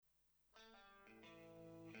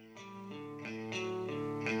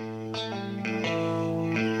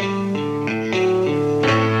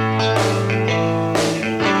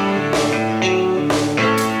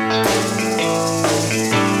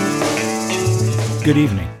Good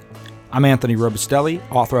evening. I'm Anthony Robustelli,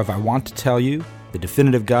 author of I Want to Tell You, the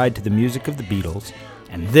definitive guide to the music of the Beatles,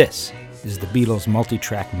 and this is the Beatles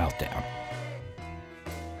Multi-Track Meltdown.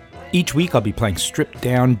 Each week I'll be playing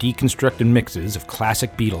stripped-down, deconstructed mixes of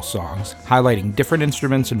classic Beatles songs, highlighting different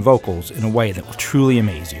instruments and vocals in a way that will truly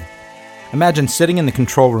amaze you. Imagine sitting in the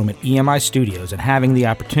control room at EMI Studios and having the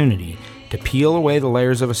opportunity to peel away the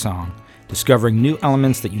layers of a song, discovering new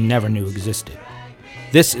elements that you never knew existed.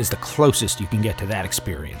 This is the closest you can get to that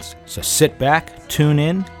experience. So sit back, tune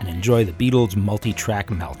in, and enjoy the Beatles Multi-Track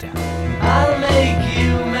Meltdown. I'll make you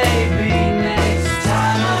maybe next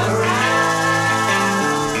time around.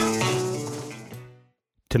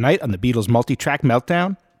 Tonight on the Beatles Multi-Track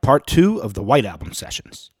Meltdown, Part 2 of the White Album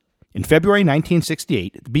sessions. In February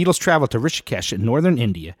 1968, the Beatles traveled to Rishikesh in northern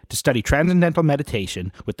India to study transcendental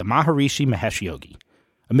meditation with the Maharishi Mahesh Yogi.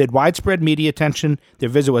 Amid widespread media attention, their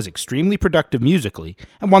visit was extremely productive musically,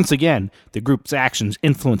 and once again, the group's actions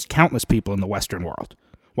influenced countless people in the Western world.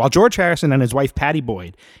 While George Harrison and his wife Pattie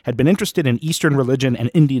Boyd had been interested in Eastern religion and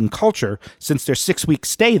Indian culture since their 6-week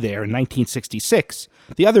stay there in 1966,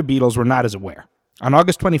 the other Beatles were not as aware. On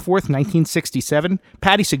August 24, 1967,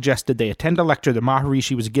 Pattie suggested they attend a lecture the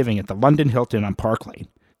Maharishi was giving at the London Hilton on Park Lane.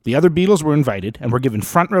 The other Beatles were invited and were given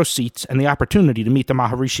front row seats and the opportunity to meet the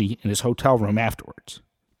Maharishi in his hotel room afterwards.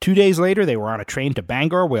 2 days later, they were on a train to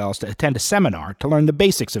Bangor, Wales to attend a seminar to learn the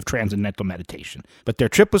basics of transcendental meditation, but their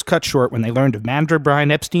trip was cut short when they learned of manager Brian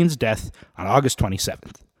Epstein's death on August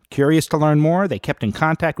 27th. Curious to learn more, they kept in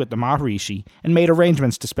contact with the Maharishi and made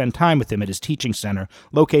arrangements to spend time with him at his teaching center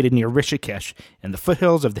located near Rishikesh in the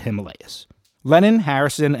foothills of the Himalayas. Lennon,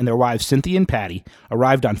 Harrison, and their wives Cynthia and Pattie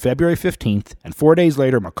arrived on February 15th, and 4 days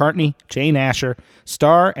later McCartney, Jane Asher,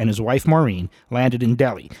 Starr, and his wife Maureen landed in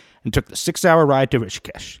Delhi and took the 6-hour ride to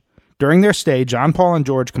Rishikesh. During their stay, John, Paul, and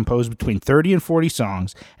George composed between 30 and 40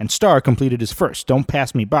 songs, and Starr completed his first, Don't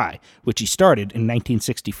Pass Me By, which he started in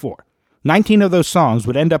 1964. 19 of those songs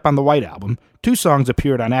would end up on the White Album, 2 songs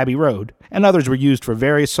appeared on Abbey Road, and others were used for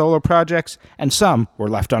various solo projects, and some were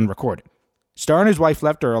left unrecorded. Starr and his wife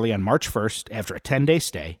left early on March 1st after a 10-day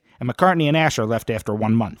stay, and McCartney and Asher left after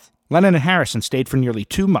 1 month. Lennon and Harrison stayed for nearly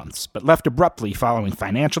 2 months, but left abruptly following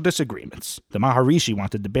financial disagreements. The Maharishi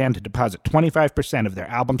wanted the band to deposit 25% of their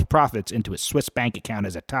album's profits into his Swiss bank account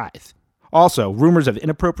as a tithe. Also, rumors of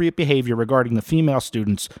inappropriate behavior regarding the female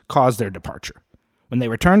students caused their departure. When they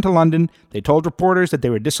returned to London, they told reporters that they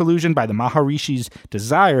were disillusioned by the Maharishi's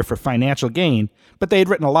desire for financial gain, but they had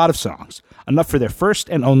written a lot of songs, enough for their first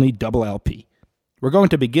and only double LP. We're going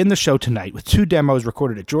to begin the show tonight with 2 demos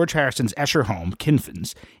recorded at George Harrison's Esher home,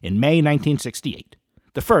 Kinfins, in May 1968.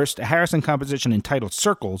 The first, a Harrison composition entitled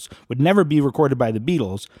Circles, would never be recorded by the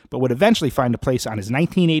Beatles, but would eventually find a place on his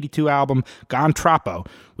 1982 album Gone Troppo,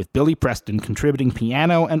 with Billy Preston contributing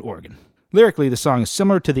piano and organ. Lyrically, the song is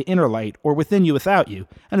similar to The Inner Light or Within You Without You,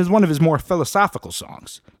 and is one of his more philosophical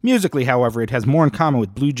songs. Musically, however, it has more in common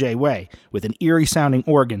with Blue Jay Way, with an eerie-sounding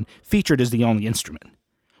organ featured as the only instrument.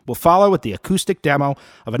 We'll follow with the acoustic demo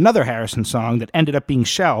of another Harrison song that ended up being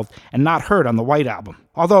shelved and not heard on the White Album,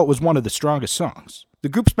 although it was one of the strongest songs. The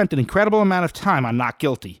group spent an incredible amount of time on Not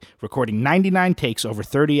Guilty, recording 99 takes over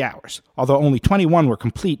 30 hours, although only 21 were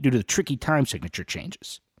complete due to the tricky time signature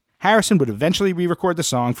changes. Harrison would eventually re-record the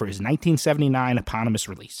song for his 1979 eponymous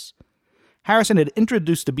release. Harrison had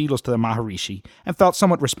introduced the Beatles to the Maharishi and felt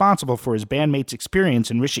somewhat responsible for his bandmates' experience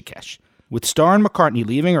in Rishikesh. With Starr and McCartney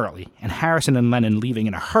leaving early, and Harrison and Lennon leaving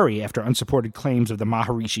in a hurry after unsupported claims of the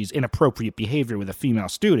Maharishi's inappropriate behavior with a female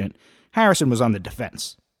student, Harrison was on the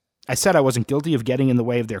defense. I said I wasn't guilty of getting in the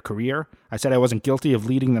way of their career. I said I wasn't guilty of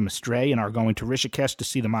leading them astray in our going to Rishikesh to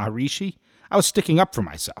see the Maharishi. I was sticking up for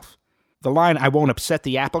myself. The line, I won't upset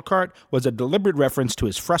the apple cart, was a deliberate reference to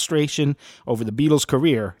his frustration over the Beatles'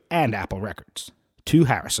 career and Apple Records. 2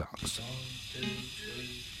 Harris songs.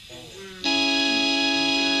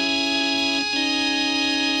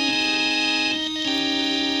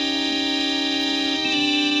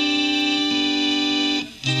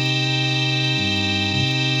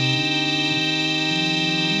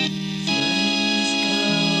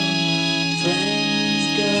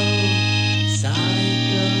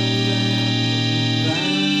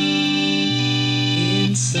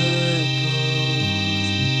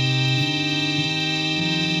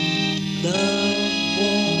 Love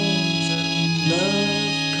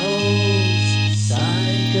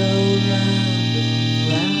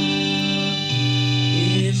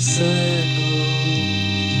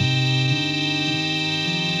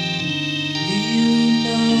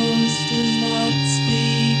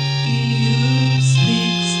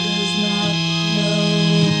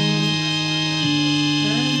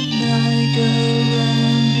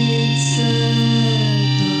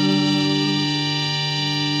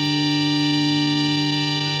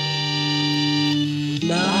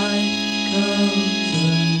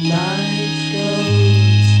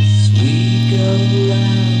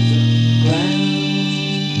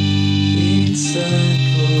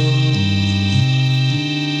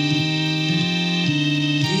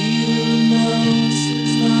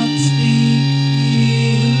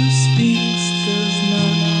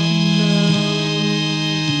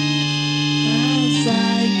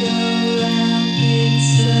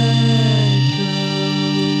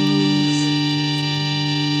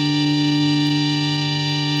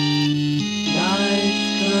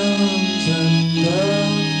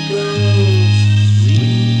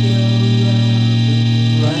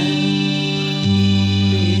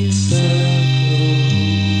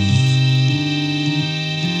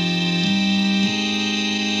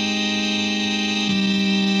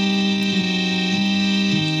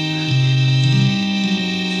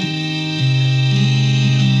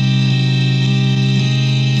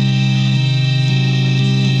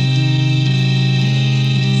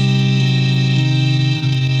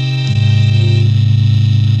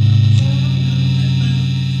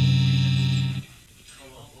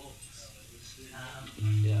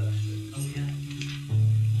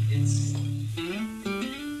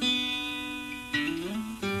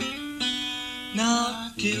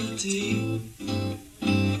Not guilty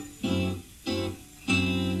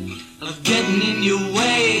of getting in your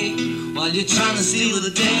way while you're trying to steal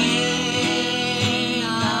the day.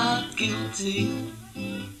 Not guilty,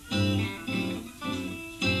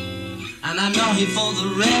 and I'm not here for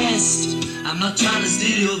the rest. I'm not trying to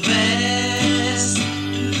steal your best.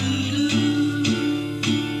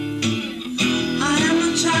 I am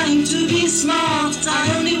not trying to be smart.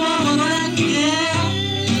 I only want what I can get.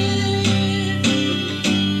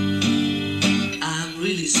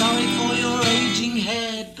 Sorry for your aging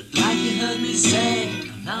head, but like you heard me say,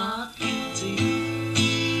 I'm not guilty.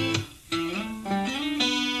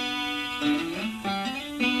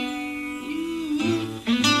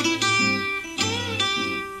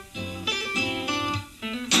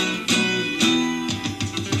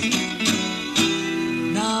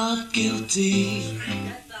 Not guilty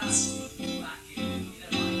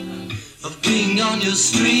of being on your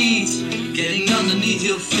street, getting underneath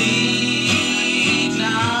your feet.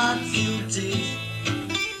 Not guilty.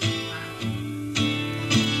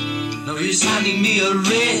 No use handing me a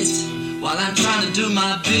writ while I'm trying to do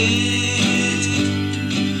my bit.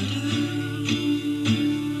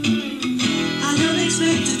 I don't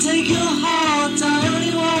expect to take your heart. I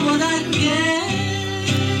only want what I can get.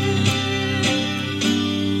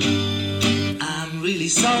 I'm really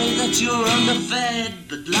sorry that you're underfed,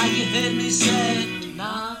 but like you heard me say,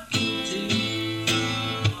 not guilty.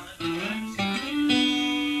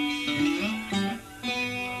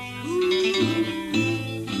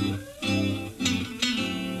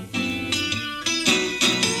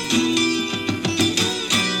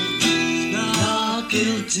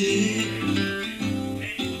 Guilty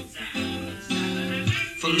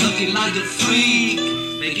for looking like a freak,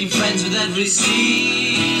 making friends with every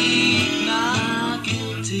seek. Not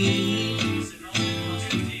guilty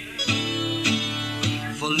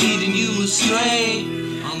for leading you astray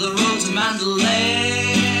on the road to Mandalay.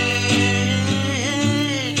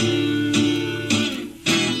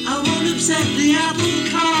 I won't upset the apple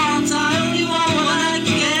cart. I only want what I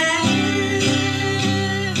get.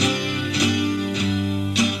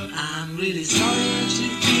 Sorry that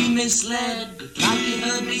you've been misled, but like you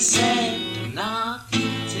heard me say, I'm not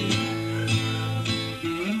guilty.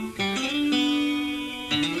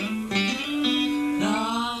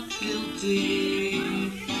 Not guilty.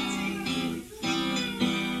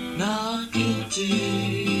 Not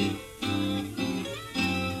guilty.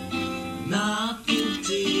 Not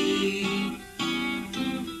guilty.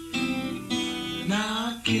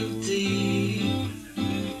 Not guilty.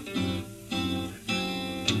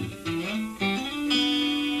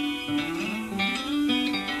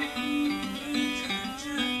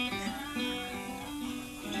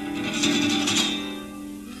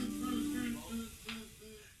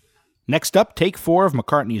 Next up, take 4 of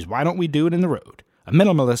McCartney's Why Don't We Do It in the Road, a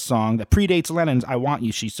minimalist song that predates Lennon's I Want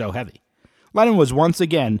You, She's So Heavy. Lennon was once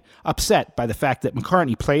again upset by the fact that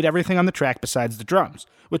McCartney played everything on the track besides the drums,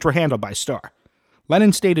 which were handled by Starr.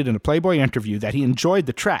 Lennon stated in a Playboy interview that he enjoyed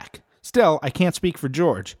the track. Still, I can't speak for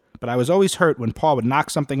George, but I was always hurt when Paul would knock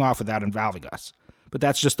something off without involving us. But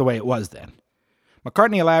that's just the way it was then.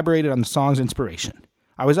 McCartney elaborated on the song's inspiration.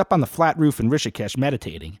 I was up on the flat roof in Rishikesh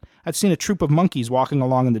meditating. I'd seen a troop of monkeys walking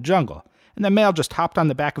along in the jungle, and the male just hopped on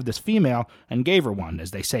the back of this female and gave her one,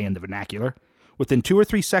 as they say in the vernacular. Within 2 or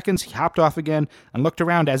 3 seconds, he hopped off again and looked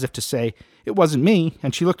around as if to say, it wasn't me,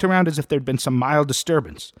 and she looked around as if there'd been some mild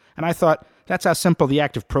disturbance. And I thought, that's how simple the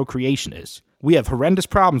act of procreation is. We have horrendous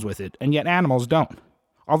problems with it, and yet animals don't.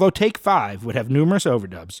 Although take 5 would have numerous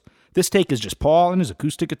overdubs, this take is just Paul and his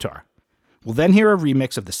acoustic guitar. We'll then hear a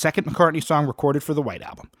remix of the second McCartney song recorded for the White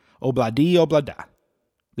Album, Obla Di Obla Da.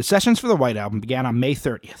 The sessions for the White Album began on May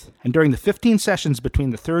 30th, and during the 15 sessions between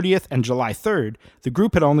the 30th and July 3rd, the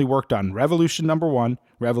group had only worked on Revolution No. 1,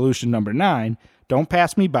 Revolution No. 9, Don't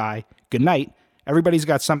Pass Me By, Goodnight, Everybody's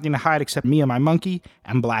Got Something to Hide Except Me and My Monkey,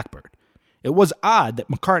 and Blackbird. It was odd that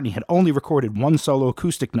McCartney had only recorded one solo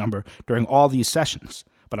acoustic number during all these sessions,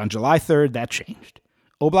 but on July 3rd that changed.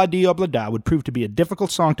 Obla Di Obla Da would prove to be a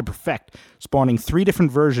difficult song to perfect, spawning 3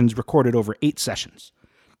 different versions recorded over 8 sessions.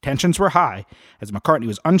 Tensions were high, as McCartney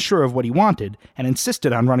was unsure of what he wanted and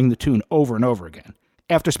insisted on running the tune over and over again.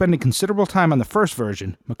 After spending considerable time on the first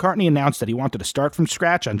version, McCartney announced that he wanted to start from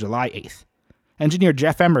scratch on July 8th. Engineer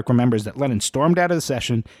Jeff Emmerich remembers that Lennon stormed out of the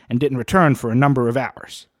session and didn't return for a number of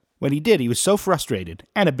hours. When he did, he was so frustrated,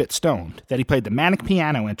 and a bit stoned, that he played the manic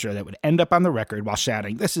piano intro that would end up on the record while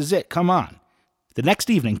shouting, "This is it, come on." The next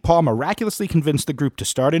evening, Paul miraculously convinced the group to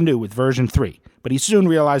start anew with version 3, but he soon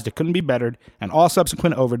realized it couldn't be bettered, and all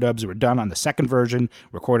subsequent overdubs were done on the second version,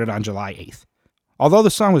 recorded on July 8th. Although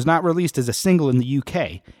the song was not released as a single in the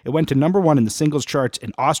UK, it went to number 1 in the singles charts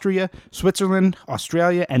in Austria, Switzerland,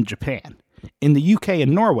 Australia, and Japan. In the UK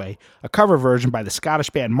and Norway, a cover version by the Scottish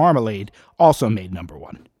band Marmalade also made number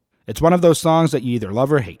 1. It's one of those songs that you either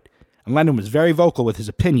love or hate, and Lennon was very vocal with his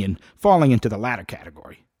opinion, falling into the latter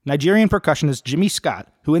category. Nigerian percussionist Jimmy Scott,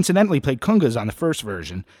 who incidentally played congas on the first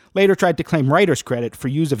version, later tried to claim writer's credit for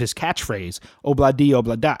use of his catchphrase, Obla Di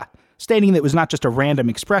Obla Da, stating that it was not just a random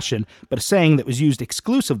expression, but a saying that was used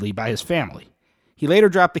exclusively by his family. He later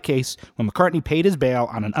dropped the case when McCartney paid his bail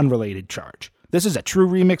on an unrelated charge. This is a true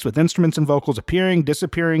remix with instruments and vocals appearing,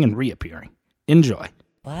 disappearing, and reappearing. Enjoy.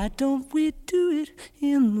 Why don't we do it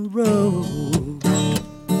in the road?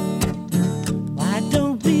 Why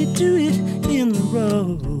don't we do it in the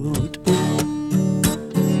road?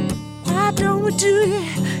 Why don't we do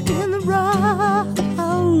it in the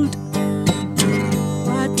road?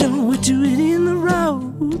 Why don't we do it in the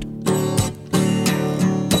road?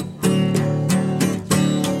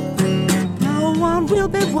 No one will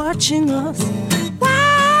be watching us.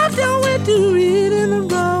 Why don't we do it in the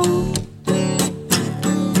road?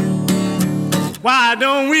 Why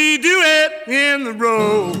don't we do it in the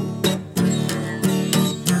road?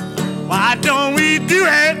 Why don't we do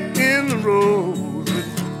it in the road?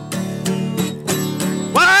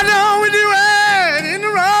 Why don't we do it in the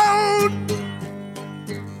road?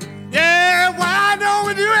 Yeah, why don't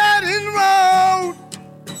we do it in the road?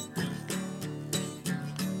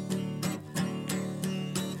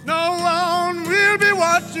 No one will be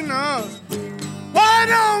watching us. Why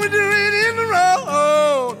don't we do it in the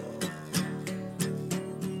road?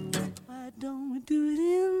 Do it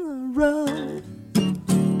in the road.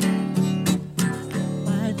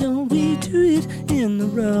 Why don't we do it in the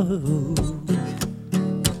road?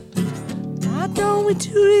 Why don't we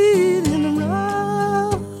do it in the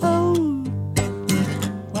road?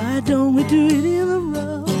 Why don't we do it in the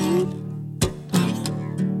road?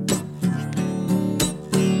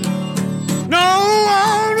 No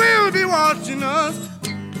one will be watching us.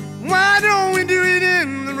 Why don't we do it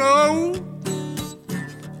in the road?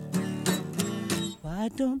 Why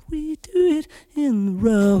don't we do it in the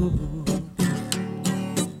road?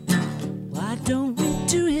 Why don't we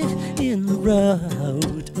do it in the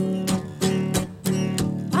road?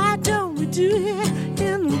 Why don't we do it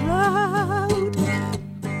in the road?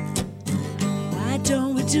 Why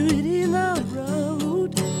don't we do it in the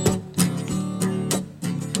road?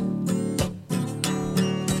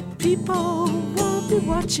 People won't be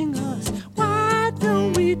watching us. Why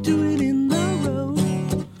don't we do it in the road?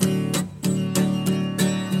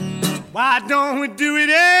 Why don't we do it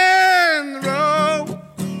in the road?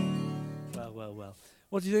 Well.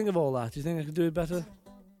 What do you think of all that? Do you think I could do it better?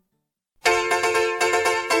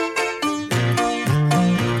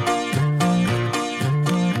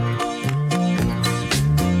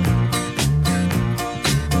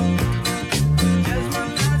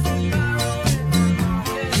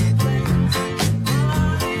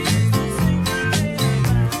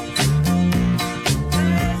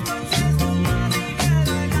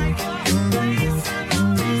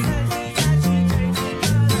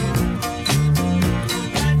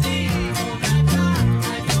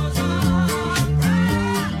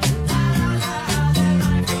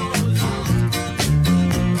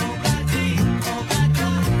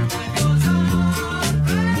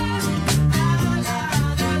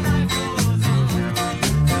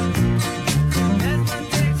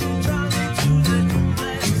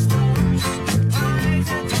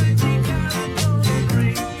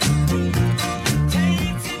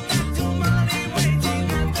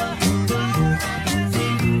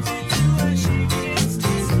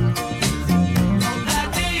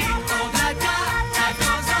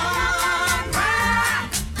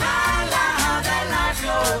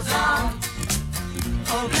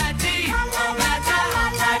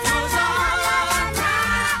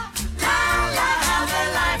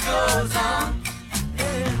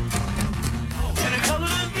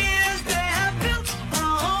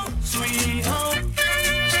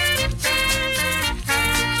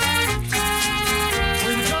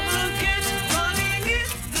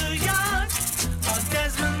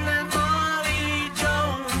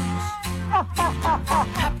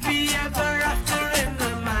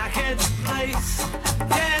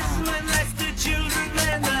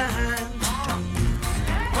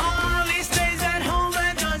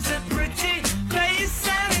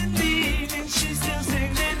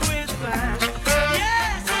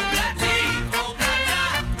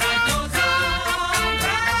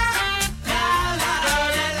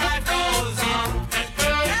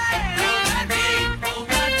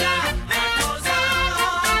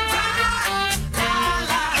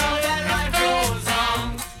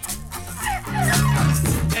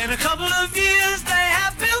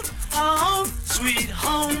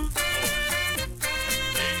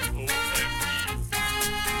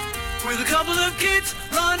 with a couple of kids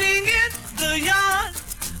running in the yard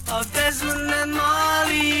of Desmond and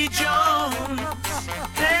Molly Jones.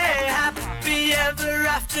 They're happy ever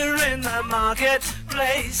after in the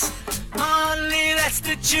marketplace. Molly lets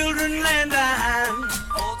the children lend a hand.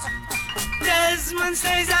 Desmond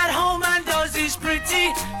stays at home and does his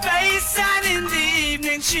pretty face, and in the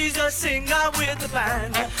evening she's a singer with the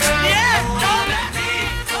band. Yeah, don't let me,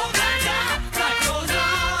 don't let me, life goes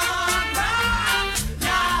on, la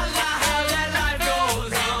la, let life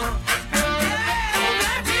goes on. Yeah, don't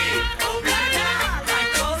let me,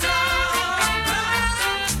 life goes on,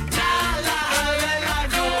 la la, let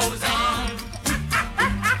life goes on.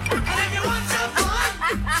 And if you want some fun,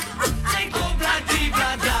 take go blah dee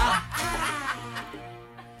blah da.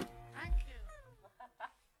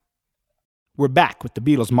 We're back with the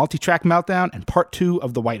Beatles Multi-Track Meltdown and Part 2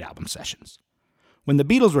 of the White Album sessions. When the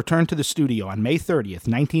Beatles returned to the studio on May 30th,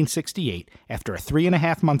 1968, after a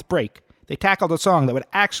 3.5-month break, they tackled a song that would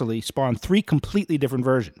actually spawn 3 completely different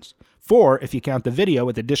versions. 4 if you count the video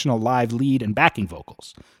with additional live lead and backing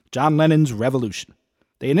vocals. John Lennon's Revolution.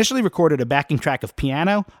 They initially recorded a backing track of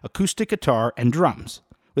piano, acoustic guitar, and drums,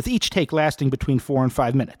 with each take lasting between 4 and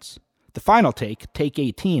 5 minutes. The final take, take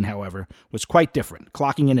 18, however, was quite different,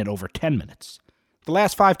 clocking in at over 10 minutes. The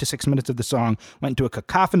last 5 to 6 minutes of the song went into a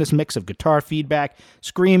cacophonous mix of guitar feedback,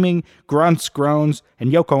 screaming, grunts, groans,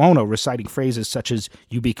 and Yoko Ono reciting phrases such as,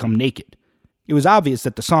 "You become naked." It was obvious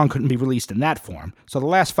that the song couldn't be released in that form, so the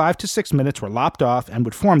last 5 to 6 minutes were lopped off and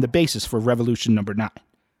would form the basis for Revolution No. 9.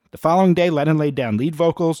 The following day, Lennon laid down lead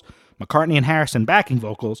vocals, McCartney and Harrison backing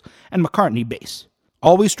vocals, and McCartney bass.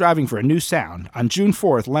 Always striving for a new sound, on June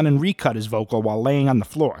 4th, Lennon recut his vocal while laying on the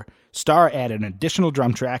floor. Starr added an additional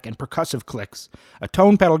drum track and percussive clicks. A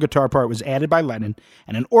tone pedal guitar part was added by Lennon,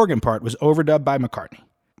 and an organ part was overdubbed by McCartney.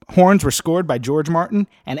 Horns were scored by George Martin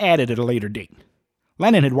and added at a later date.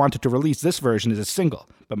 Lennon had wanted to release this version as a single,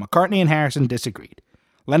 but McCartney and Harrison disagreed.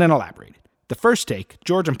 Lennon elaborated. The first take,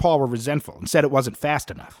 George and Paul were resentful and said it wasn't fast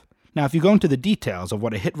enough. Now, if you go into the details of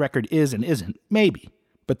what a hit record is and isn't, maybe.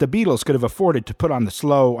 But the Beatles could have afforded to put on the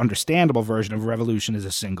slow, understandable version of Revolution as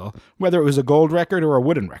a single, whether it was a gold record or a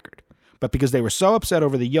wooden record. But because they were so upset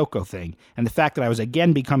over the Yoko thing, and the fact that I was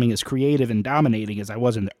again becoming as creative and dominating as I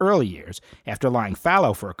was in the early years, after lying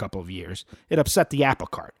fallow for a couple of years, it upset the apple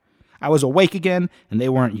cart. I was awake again, and they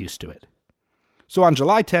weren't used to it. So on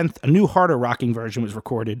July 10th, a new harder rocking version was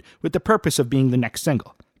recorded with the purpose of being the next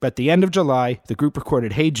single. But at the end of July, the group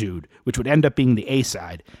recorded Hey Jude, which would end up being the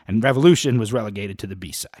A-side, and Revolution was relegated to the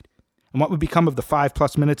B-side. And what would become of the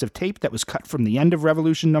 5+ minutes of tape that was cut from the end of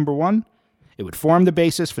Revolution No. 1? It would form the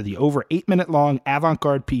basis for the over 8-minute-long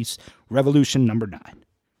avant-garde piece, Revolution No. 9.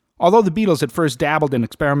 Although the Beatles had first dabbled in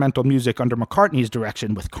experimental music under McCartney's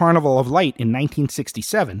direction with Carnival of Light in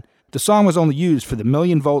 1967, the song was only used for the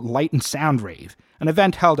Million-Volt Light and Sound Rave, an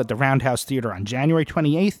event held at the Roundhouse Theater on January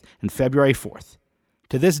 28th and February 4th.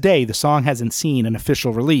 To this day, the song hasn't seen an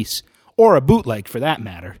official release, or a bootleg for that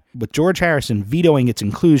matter, with George Harrison vetoing its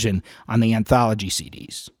inclusion on the anthology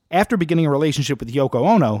CDs. After beginning a relationship with Yoko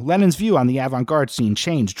Ono, Lennon's view on the avant-garde scene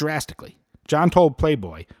changed drastically. John told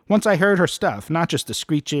Playboy, "Once I heard her stuff, not just the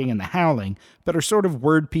screeching and the howling, but her sort of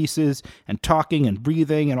word pieces and talking and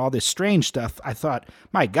breathing and all this strange stuff, I thought,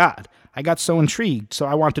 my God, I got so intrigued, so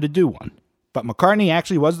I wanted to do one." But McCartney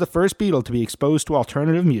actually was the first Beatle to be exposed to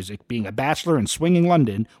alternative music, being a bachelor in swinging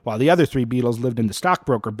London, while the other 3 Beatles lived in the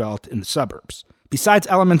stockbroker belt in the suburbs. Besides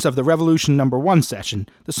elements of the Revolution No. 1 session,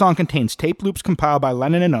 the song contains tape loops compiled by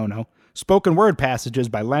Lennon and Ono, spoken word passages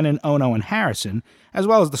by Lennon, Ono, and Harrison, as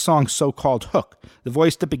well as the song's so-called hook, the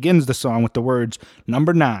voice that begins the song with the words No.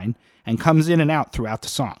 9 and comes in and out throughout the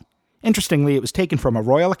song. Interestingly, it was taken from a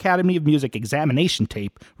Royal Academy of Music examination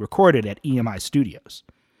tape recorded at EMI Studios.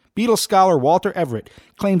 Beatles scholar Walter Everett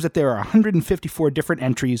claims that there are 154 different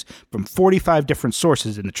entries from 45 different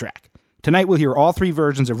sources in the track. Tonight we'll hear all 3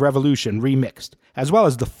 versions of Revolution remixed, as well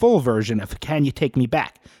as the full version of Can You Take Me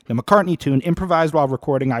Back, the McCartney tune improvised while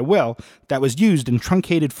recording I Will that was used in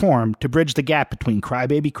truncated form to bridge the gap between Cry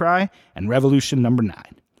Baby Cry and Revolution No. 9.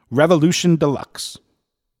 Revolution Deluxe.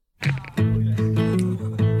 I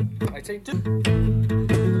take 2.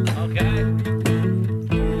 Okay.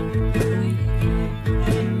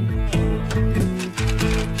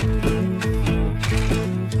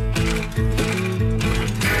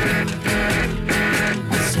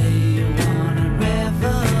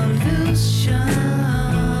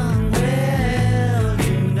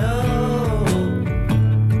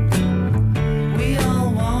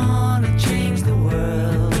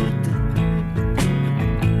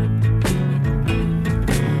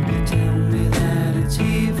 Tell me that it's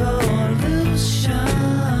evil or lose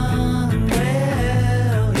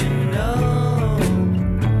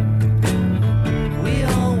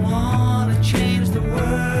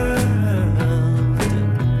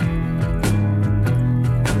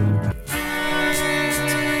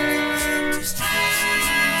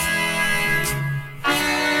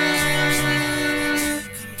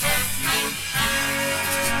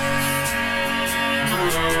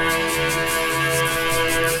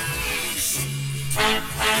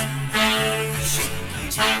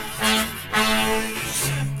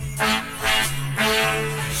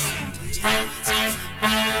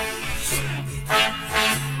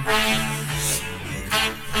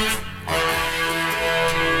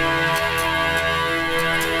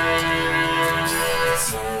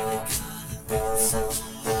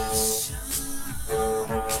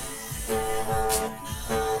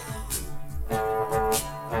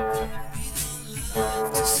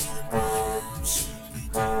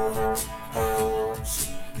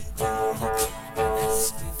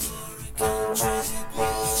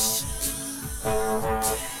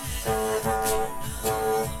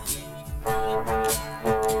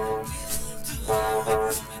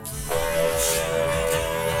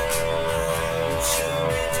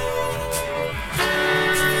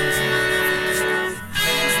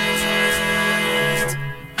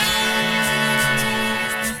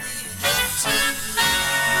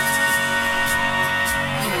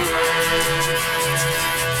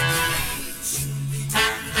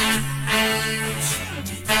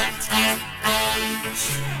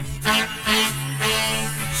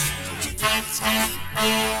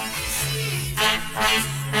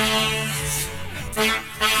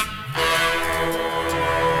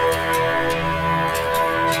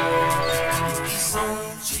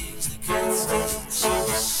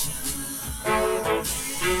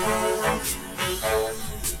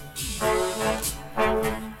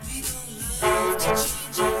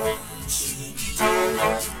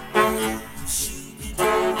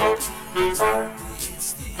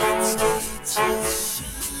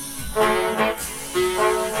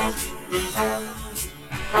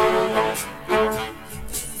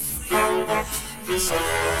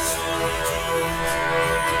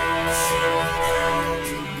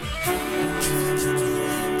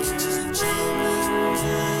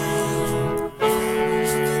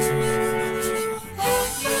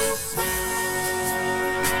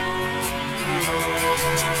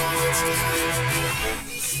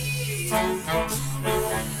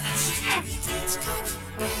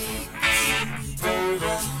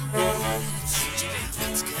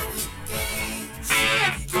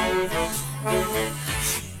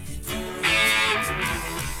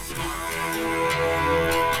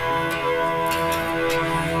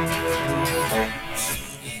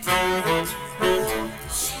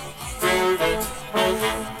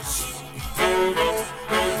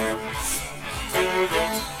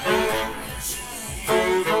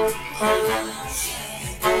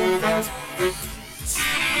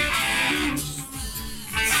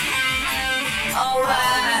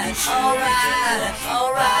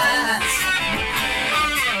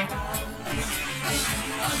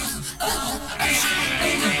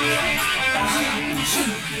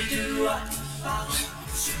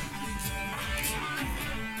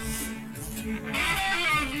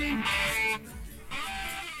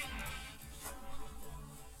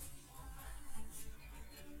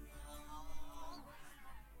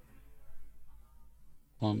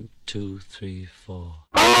One, two, three, four.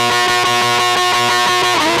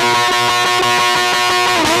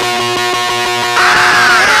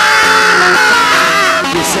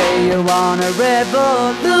 You say you want a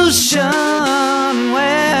revolution.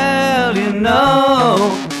 Well, you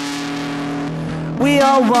know, we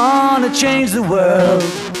all want to change the world.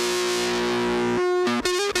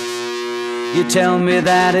 You tell me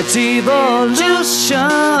that it's evolution.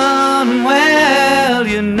 Well,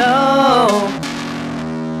 you know,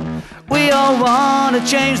 we all want to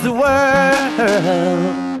change the world.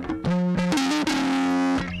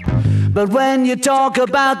 But when you talk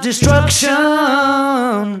about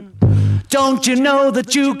destruction, don't you know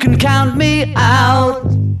that you can count me out?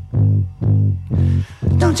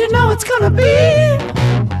 Don't you know it's gonna be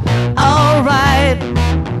alright?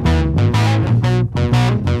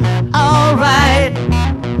 Alright.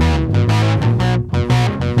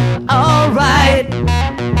 Alright.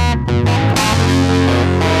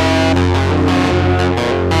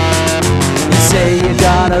 You say you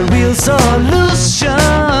got a real solution.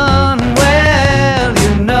 Well,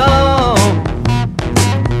 you know,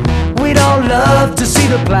 we'd all love to see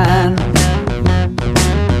the plan.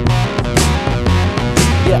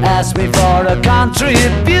 You ask me for a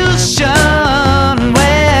contribution.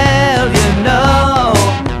 Well, you know,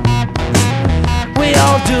 we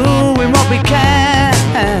all doing what we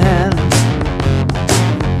can.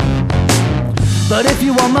 But if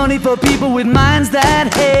you want money for people with minds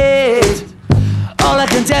that hate, all I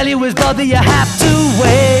can tell you is, brother, you have to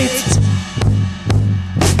wait.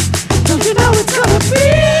 Don't you know it's gonna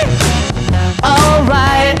be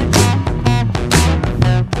alright?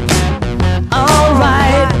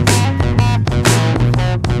 Alright.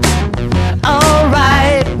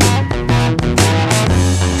 Alright.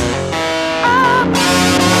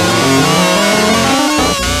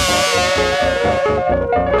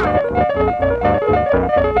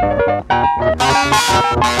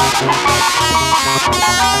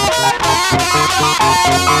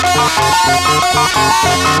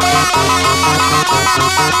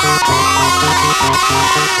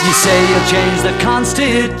 You say you'll change the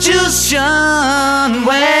Constitution.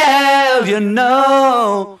 Well, you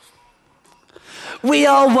know, we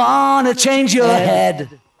all want to change your head.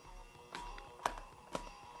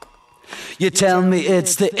 You tell me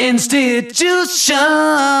it's the institution.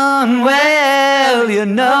 Well, you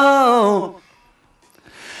know,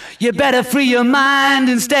 you better free your mind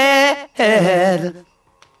instead.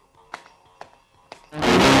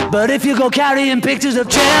 But if you go carrying pictures of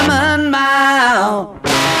Chairman Mao,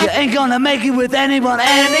 you ain't gonna make it with anyone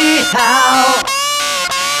anyhow.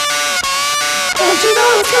 Don't you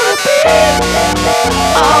know it's gonna be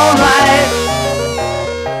alright?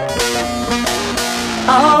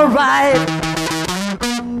 Alright.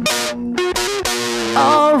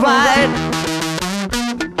 Alright.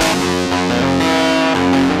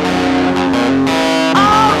 Alright.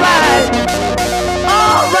 Alright.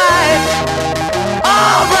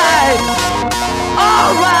 Alright.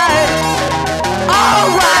 Alright.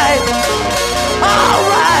 Alright.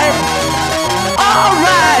 Alright.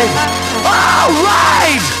 Alright.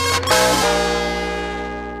 Alright.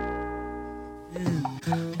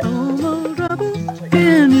 No more trouble.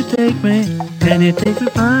 Can you take me? Can you take me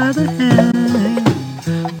by the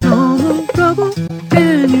hand? No more trouble.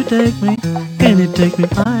 Can you take me? Can you take me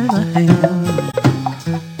by the hand?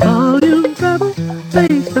 All you trouble,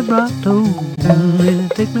 face the vibrato. Can you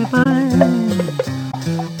take me back?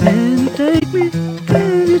 Can you take me?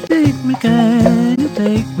 Can you take me? Can you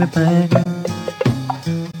take me back?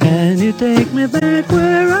 Can you take me back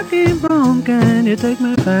where I came from? Can you take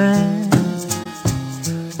me back?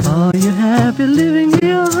 Are you happy living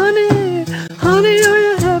here, honey? Honey, are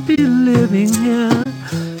you happy living here?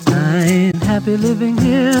 I ain't happy living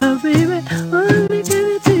here, baby. Honey, can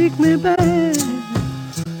you take me back?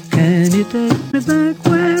 Can you take me back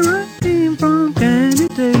where I came from? Can you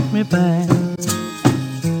take me back?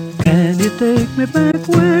 Can you take me back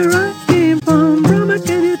where I came from? Brahma,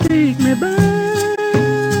 can you take me back?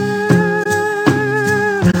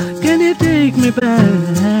 Can you take me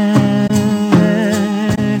back?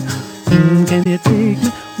 Can you take me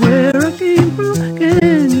where I came from?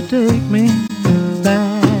 Can you take me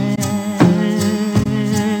back?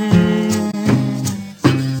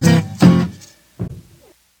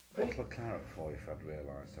 Bottle of claret for you if I'd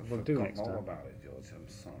realised. I've We'll do forgotten next all time. about it, George. I'm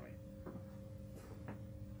sorry.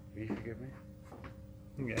 Will you forgive me?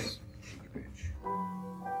 Yes. Cheeky bitch.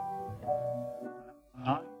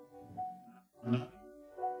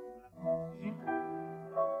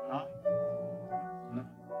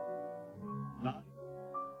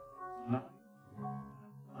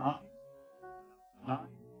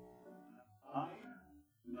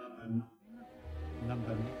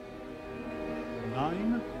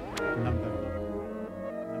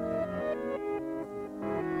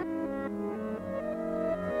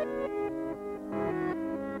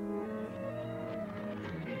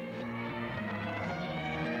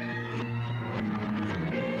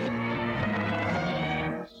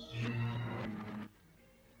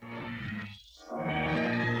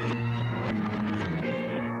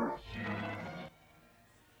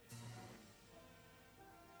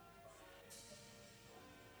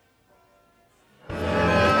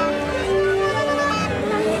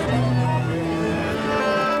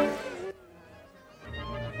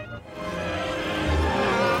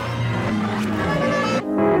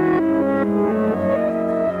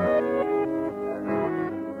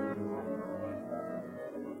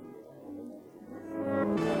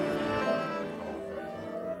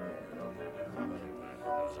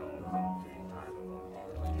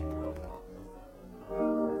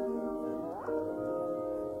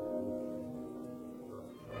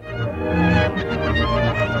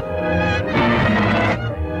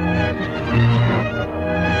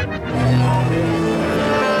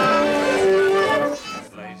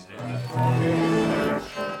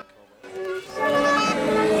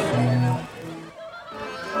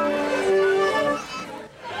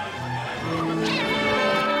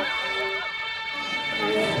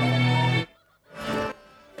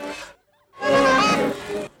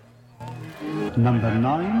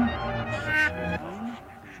 Number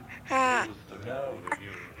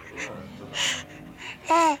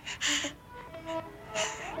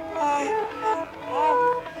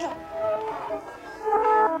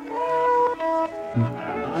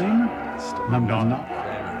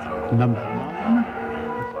 9. Number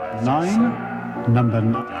 9. Number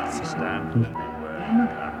 9. Stand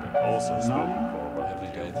and also spoken for every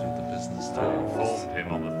day through the business day. Informed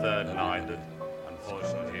him on the third night that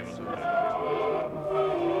unfortunately he was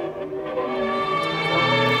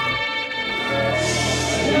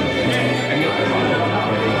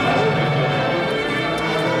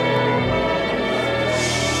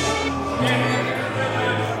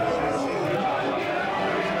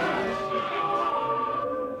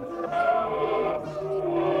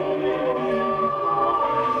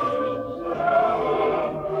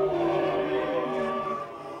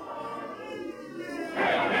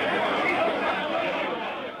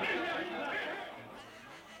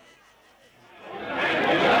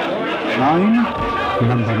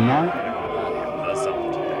Number 9.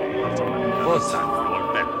 was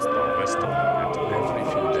Lord Ben's the restaurant every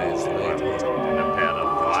few days later in a pair of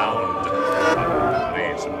round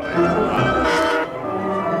leaves and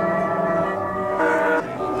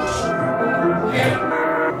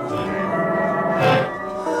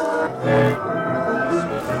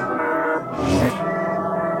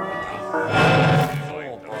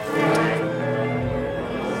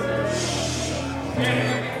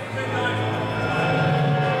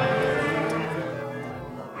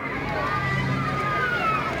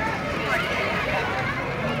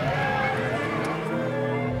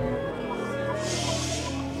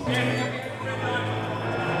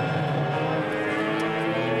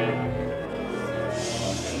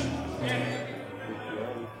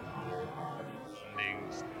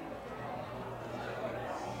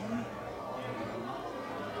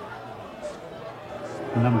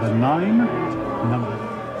Number 9. Number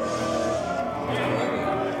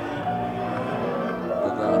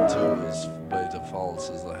false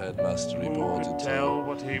as the headmaster reported to Tell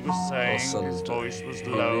what he was saying. His voice was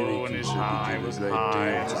low and his eye was high,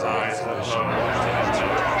 and his eyes were closed.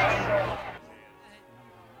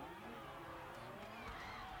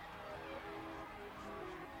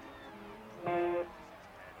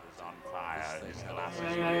 On fire, his glasses were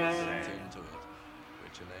into it,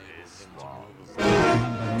 which enabled him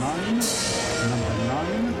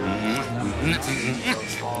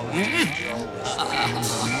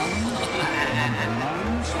to move.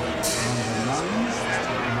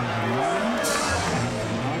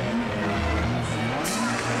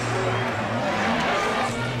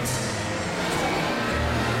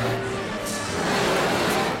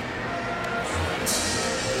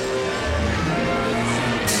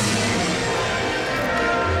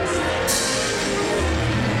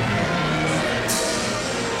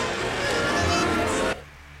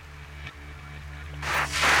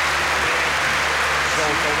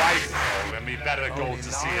 Better go to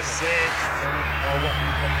see a Sid or what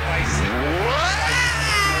place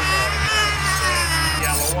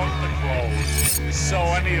yellow on the clothes. So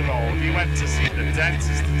anyhow, he went to see the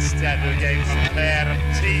dentist instead, who gave him a pair of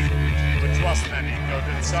teeth, which wasn't any good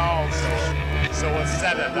at all. So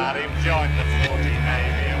instead of that, he joined the 40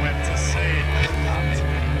 Navy and went to sea.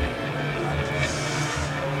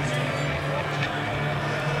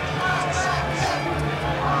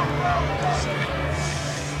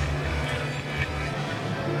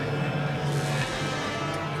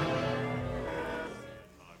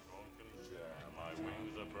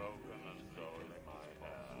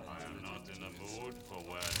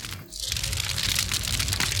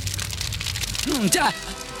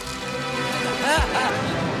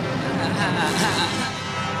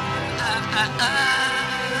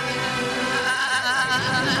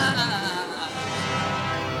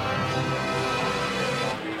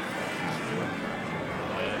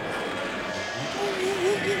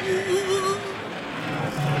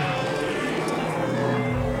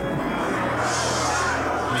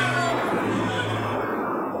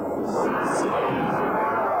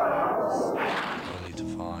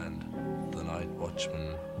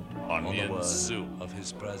 Onion soup of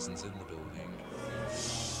his presence in the building.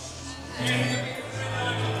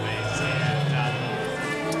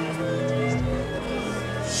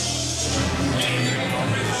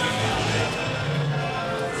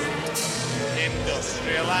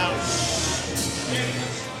 Industrial house.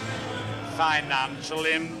 Financial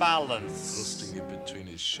imbalance. Thrusting it between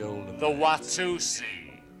his shoulder. The Watusi.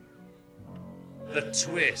 The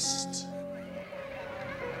twist.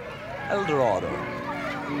 Eldorado.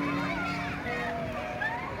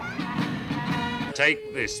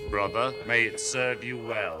 Take this, brother. May it serve you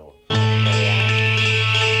well. Maybe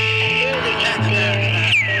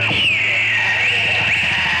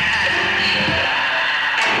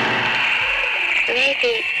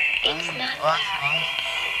it's not that.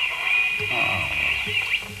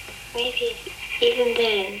 Maybe even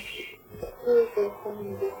then,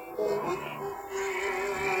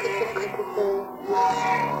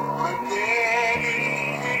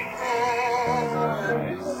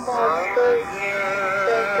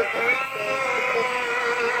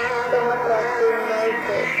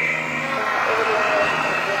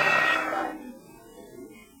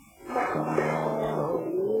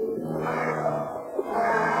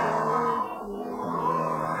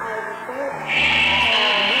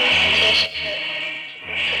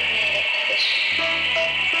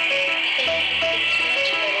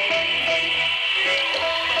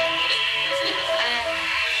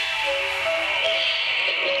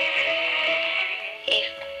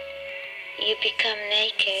 you become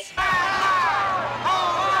naked.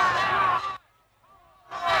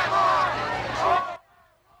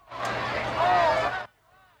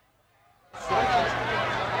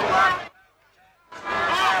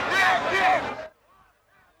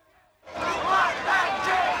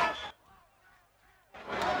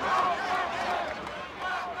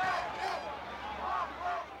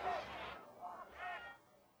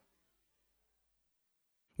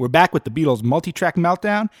 We're back with the Beatles Multi-Track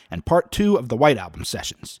Meltdown and part 2 of the White Album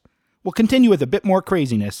sessions. We'll continue with a bit more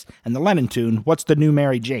craziness and the Lennon tune, What's the New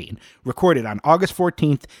Mary Jane, recorded on August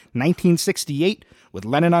 14th, 1968, with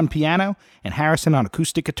Lennon on piano and Harrison on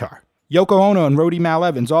acoustic guitar. Yoko Ono and Rhodey Mal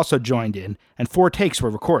Evans also joined in, and 4 takes were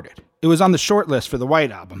recorded. It was on the short list for the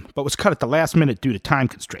White Album, but was cut at the last minute due to time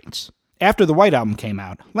constraints. After the White Album came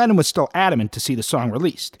out, Lennon was still adamant to see the song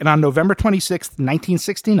released, and on November 26,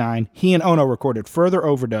 1969, he and Ono recorded further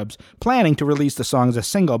overdubs, planning to release the song as a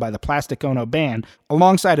single by the Plastic Ono Band,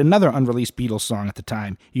 alongside another unreleased Beatles song at the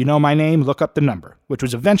time, You Know My Name, Look Up the Number, which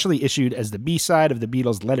was eventually issued as the B-side of the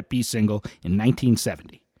Beatles' Let It Be single in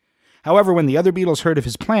 1970. However, when the other Beatles heard of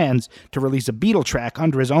his plans to release a Beatle track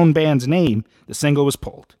under his own band's name, the single was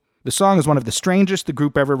pulled. The song is one of the strangest the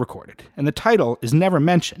group ever recorded, and the title is never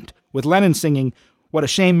mentioned, with Lennon singing "What a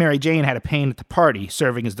Shame Mary Jane Had a Pain at the Party"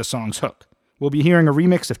 serving as the song's hook. We'll be hearing a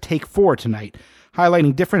remix of Take 4 tonight,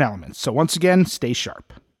 highlighting different elements, so once again, stay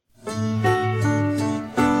sharp.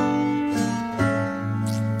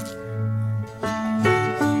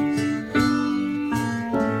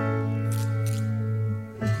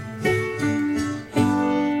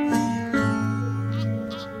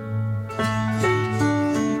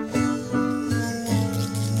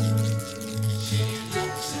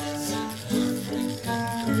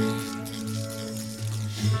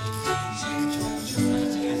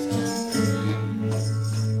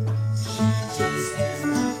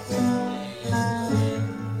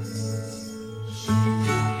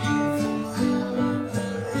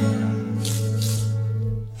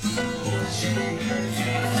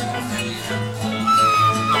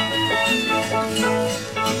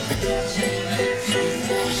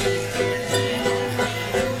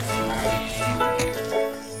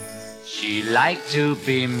 Like to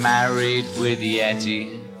be married with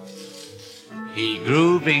Yeti, he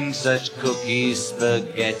grooving such cookie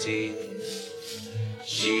spaghetti,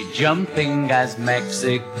 she jumping as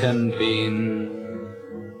Mexican bean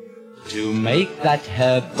to make that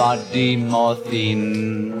her body more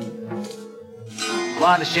thin.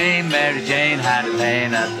 What a shame Mary Jane had a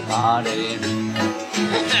pain at the party.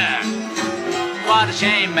 What a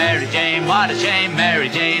shame Mary Jane, what a shame Mary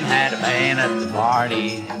Jane had a pain at the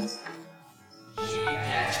party.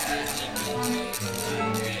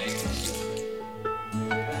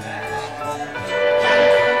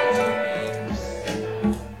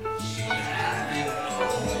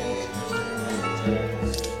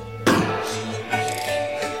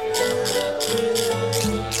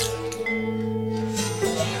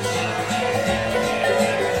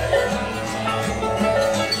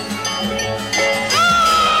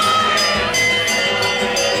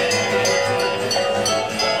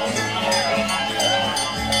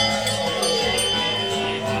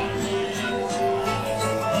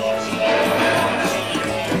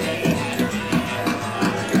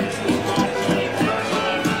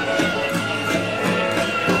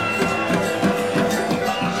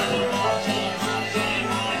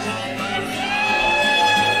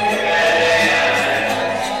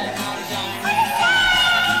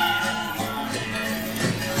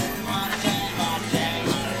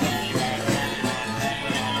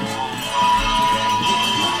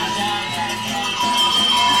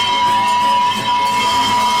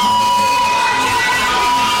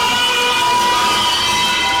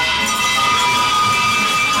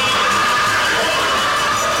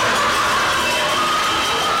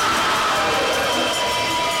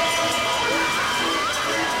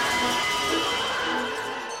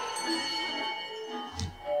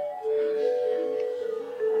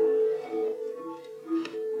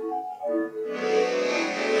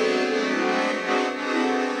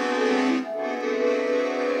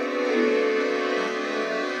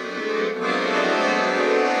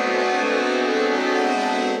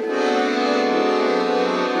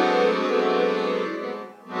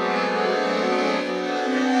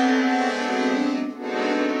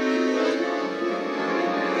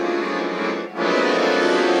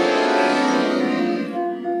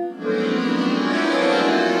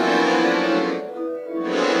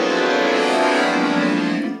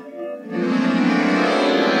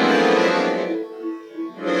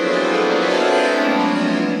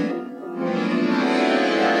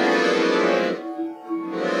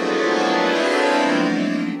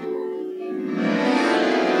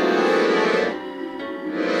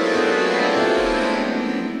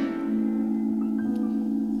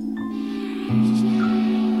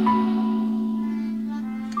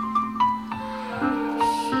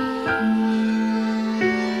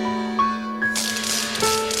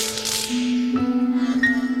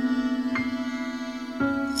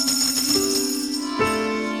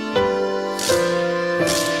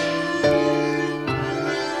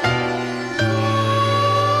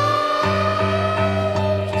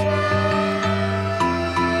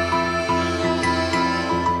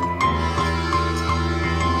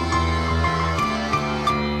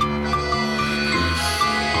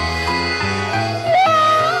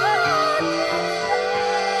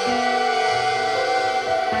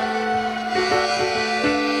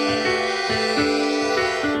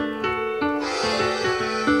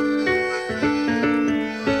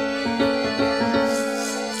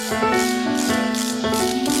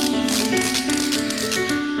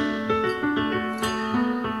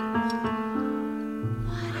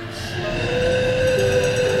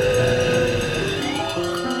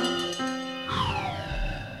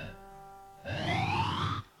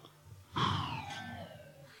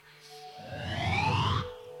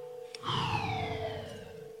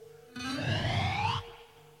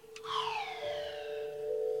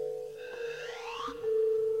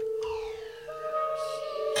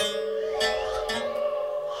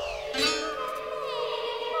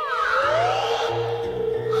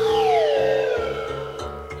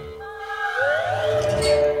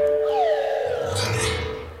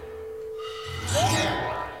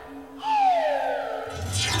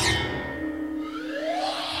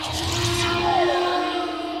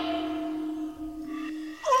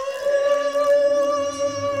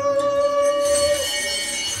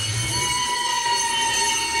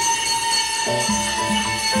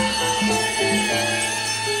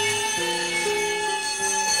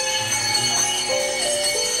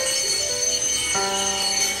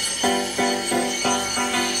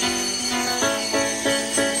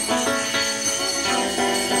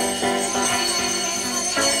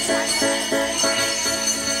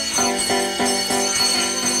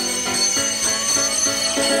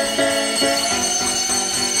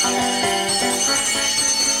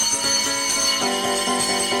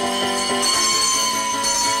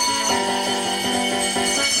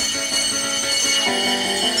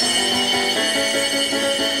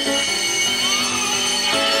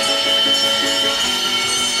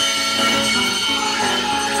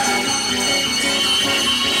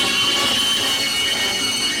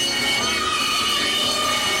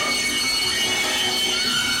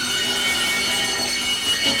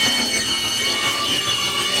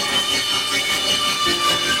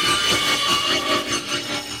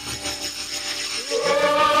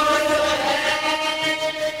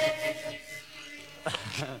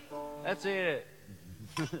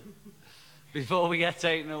 before we get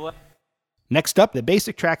taken away. Next up, the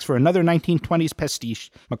basic tracks for another 1920s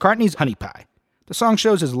pastiche, McCartney's Honey Pie. The song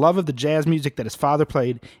shows his love of the jazz music that his father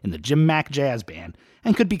played in the Jim Mack Jazz Band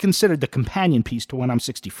and could be considered the companion piece to When I'm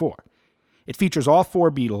 64. It features all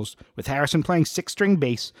four Beatles, with Harrison playing six-string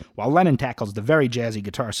bass while Lennon tackles the very jazzy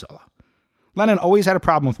guitar solo. Lennon always had a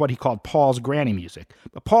problem with what he called Paul's granny music,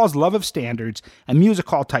 but Paul's love of standards and music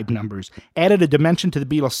hall type numbers added a dimension to the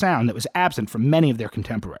Beatles' sound that was absent from many of their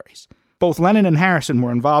contemporaries. Both Lennon and Harrison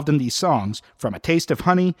were involved in these songs, from A Taste of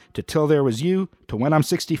Honey to Till There Was You to When I'm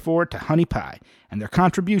 64 to Honey Pie, and their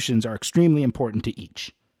contributions are extremely important to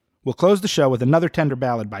each. We'll close the show with another tender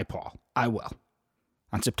ballad by Paul, I Will.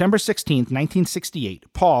 On September 16, 1968,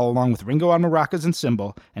 Paul, along with Ringo on maracas and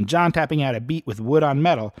cymbal, and John tapping out a beat with wood on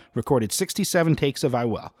metal, recorded 67 takes of I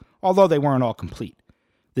Will, although they weren't all complete.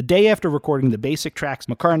 The day after recording the basic tracks,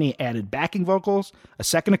 McCartney added backing vocals, a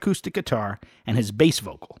second acoustic guitar, and his bass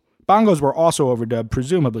vocal. Bongos were also overdubbed,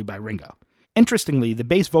 presumably by Ringo. Interestingly, the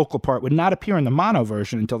bass vocal part would not appear in the mono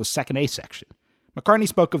version until the second A section. McCartney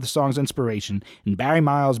spoke of the song's inspiration in Barry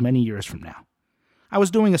Miles many years from now. I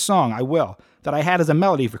was doing a song, I Will, that I had as a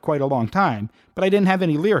melody for quite a long time, but I didn't have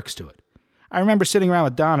any lyrics to it. I remember sitting around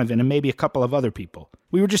with Donovan and maybe a couple of other people.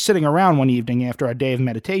 We were just sitting around one evening after our day of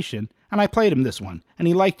meditation, and I played him this one, and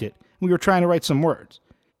he liked it. We were trying to write some words.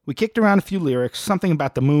 We kicked around a few lyrics, something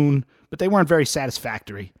about the moon, but they weren't very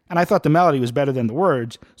satisfactory, and I thought the melody was better than the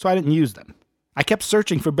words, so I didn't use them. I kept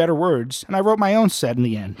searching for better words, and I wrote my own set in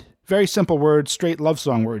the end. Very simple words, straight love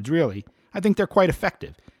song words, really. I think they're quite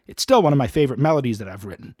effective. It's still one of my favorite melodies that I've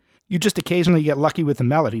written. You just occasionally get lucky with the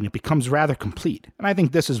melody and it becomes rather complete, and I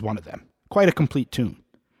think this is one of them. Quite a complete tune.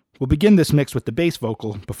 We'll begin this mix with the bass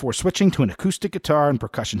vocal before switching to an acoustic guitar and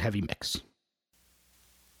percussion heavy mix.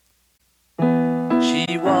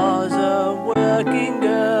 She was a working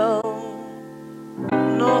girl,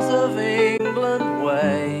 north of England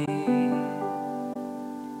way.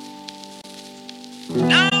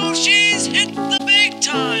 Now she's hit the big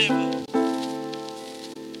time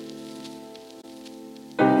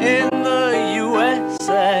in the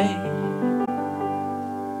USA.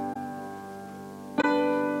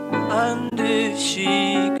 And if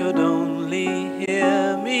she could only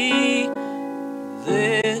hear me,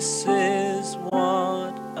 this is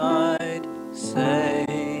what I'd say.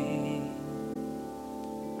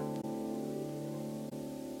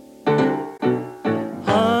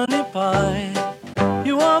 Honey pie,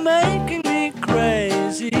 you are making me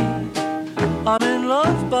crazy. I'm in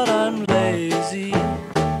love but I'm lazy,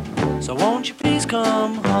 so won't you please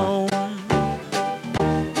come home?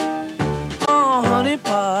 Oh honey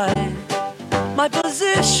pie, my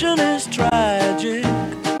position is tragic.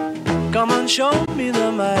 Come and show me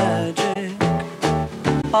the magic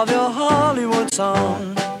of your Hollywood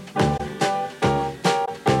song.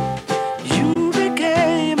 You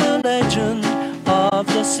became a legend of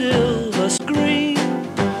the silver screen,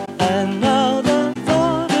 and now the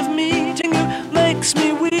thought of meeting you makes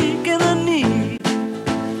me weak in the knee.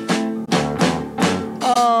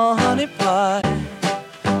 Oh honey pie,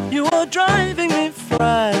 you are driving me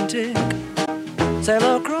frantic.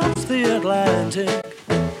 Sail across the Atlantic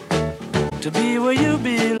to be where you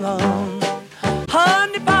belong.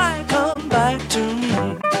 Honey pie, come back to me.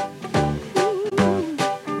 Yeah.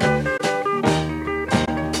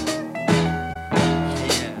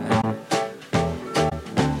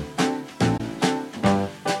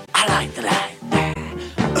 I like that.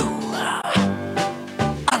 Ooh,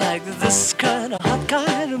 I like this kind of hot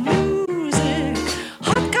kind of music.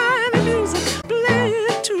 Hot kind of music. Play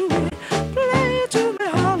it to me. Play it to me,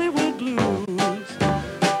 Hollywood blues.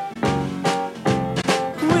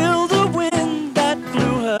 Will the wind that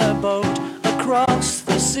blew her boat across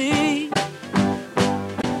the sea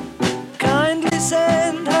kindly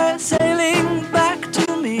send her sailing back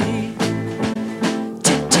to me?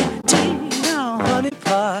 T-t-t, now honey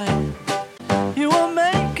pie, you are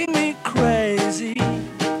making me crazy.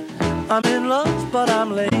 I'm in love but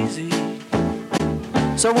I'm lazy,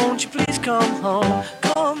 so won't you please come home?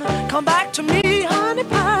 Come back to me, honey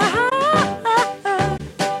pie.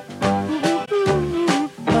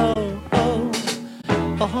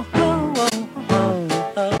 Oh, oh, oh, oh,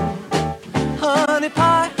 oh. Honey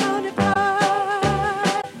pie, honey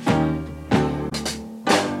pie.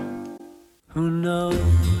 Who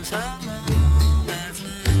knows how long I've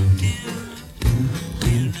loved you?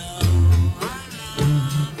 You know I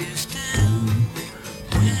love you still.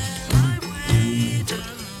 Will I wait a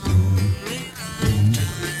lonely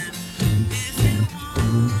lifetime? If you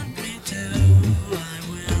want me to, I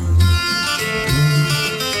will.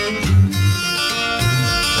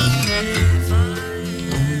 If I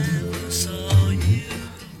ever saw you,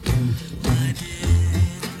 I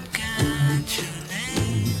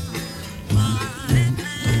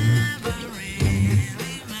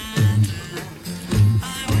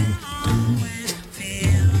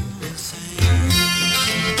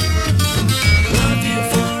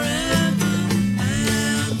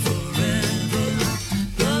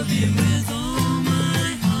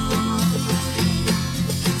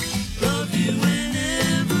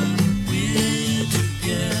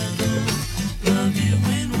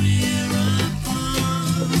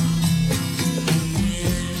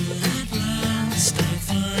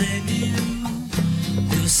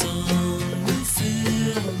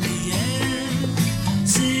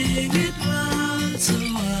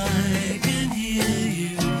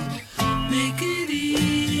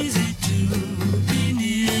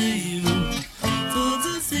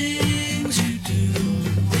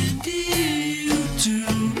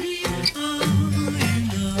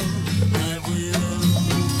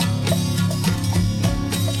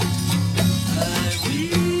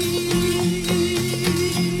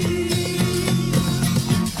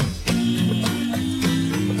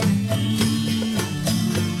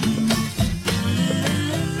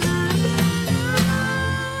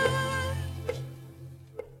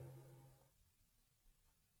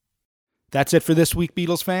That's it for this week,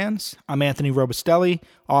 Beatles fans. I'm Anthony Robustelli,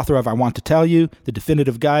 author of I Want to Tell You, The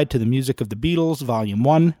Definitive Guide to the Music of the Beatles, Volume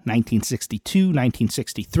 1,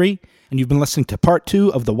 1962-1963, and you've been listening to Part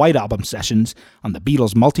 2 of the White Album sessions on the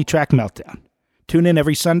Beatles Multi-Track Meltdown. Tune in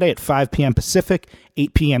every Sunday at 5 p.m. Pacific,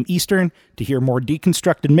 8 p.m. Eastern to hear more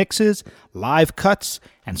deconstructed mixes, live cuts,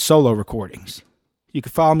 and solo recordings. You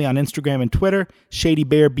can follow me on Instagram and Twitter,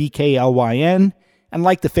 ShadyBearBKLYN, and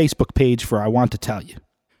like the Facebook page for I Want to Tell You.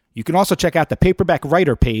 You can also check out the Paperback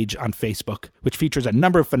Writer page on Facebook, which features a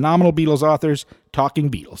number of phenomenal Beatles authors talking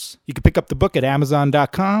Beatles. You can pick up the book at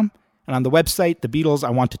Amazon.com and on the website,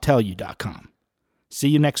 TheBeatlesIWantToTellYou.com. See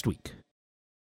you next week.